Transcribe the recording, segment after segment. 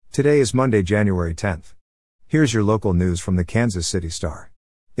Today is Monday, January 10th. Here's your local news from the Kansas City Star.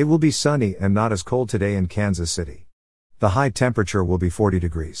 It will be sunny and not as cold today in Kansas City. The high temperature will be 40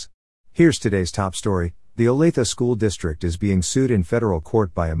 degrees. Here's today's top story. The Olathe School District is being sued in federal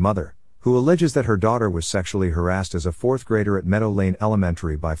court by a mother who alleges that her daughter was sexually harassed as a fourth grader at Meadow Lane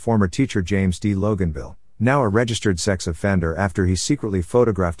Elementary by former teacher James D. Loganville, now a registered sex offender after he secretly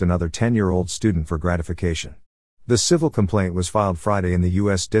photographed another 10-year-old student for gratification. The civil complaint was filed Friday in the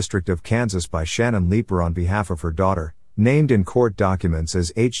U.S. District of Kansas by Shannon Leeper on behalf of her daughter. Named in court documents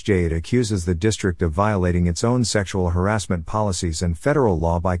as HJ, it accuses the district of violating its own sexual harassment policies and federal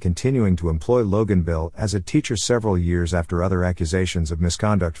law by continuing to employ Loganville as a teacher several years after other accusations of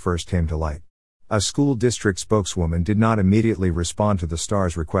misconduct first came to light. A school district spokeswoman did not immediately respond to the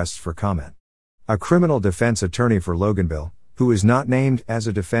Star's requests for comment. A criminal defense attorney for Loganville, who is not named as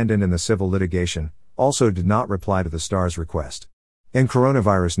a defendant in the civil litigation, also did not reply to the Star's request. In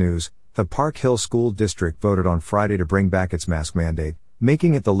coronavirus news, the Park Hill School District voted on Friday to bring back its mask mandate,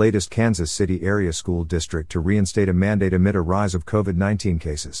 making it the latest Kansas City area school district to reinstate a mandate amid a rise of COVID-19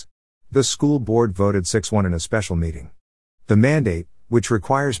 cases. The school board voted 6-1 in a special meeting. The mandate, which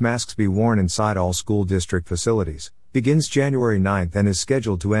requires masks be worn inside all school district facilities, begins January 9th and is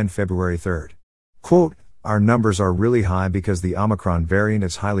scheduled to end February 3rd. Quote, "Our numbers are really high because the Omicron variant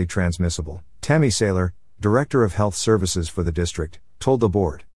is highly transmissible," Tammy Saylor, Director of Health Services for the district, told the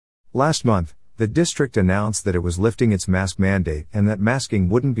board. Last month, the district announced that it was lifting its mask mandate and that masking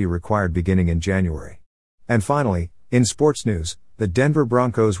wouldn't be required beginning in January. And finally, in sports news, the Denver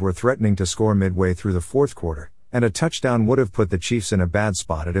Broncos were threatening to score midway through the fourth quarter, and a touchdown would have put the Chiefs in a bad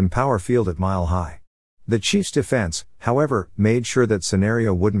spot at Empower Field at Mile High. The Chiefs' defense, however, made sure that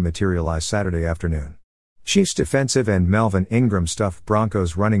scenario wouldn't materialize Saturday afternoon. Chiefs defensive end Melvin Ingram stuffed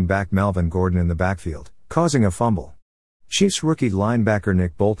Broncos running back Melvin Gordon in the backfield, causing a fumble. Chiefs rookie linebacker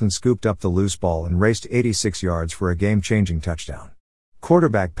Nick Bolton scooped up the loose ball and raced 86 yards for a game-changing touchdown.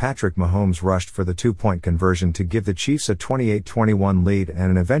 Quarterback Patrick Mahomes rushed for the two-point conversion to give the Chiefs a 28-21 lead and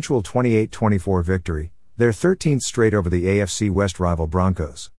an eventual 28-24 victory, their 13th straight over the AFC West rival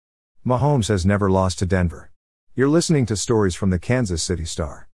Broncos. Mahomes has never lost to Denver. You're listening to stories from the Kansas City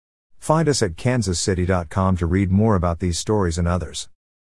Star. Find us at kansascity.com to read more about these stories and others.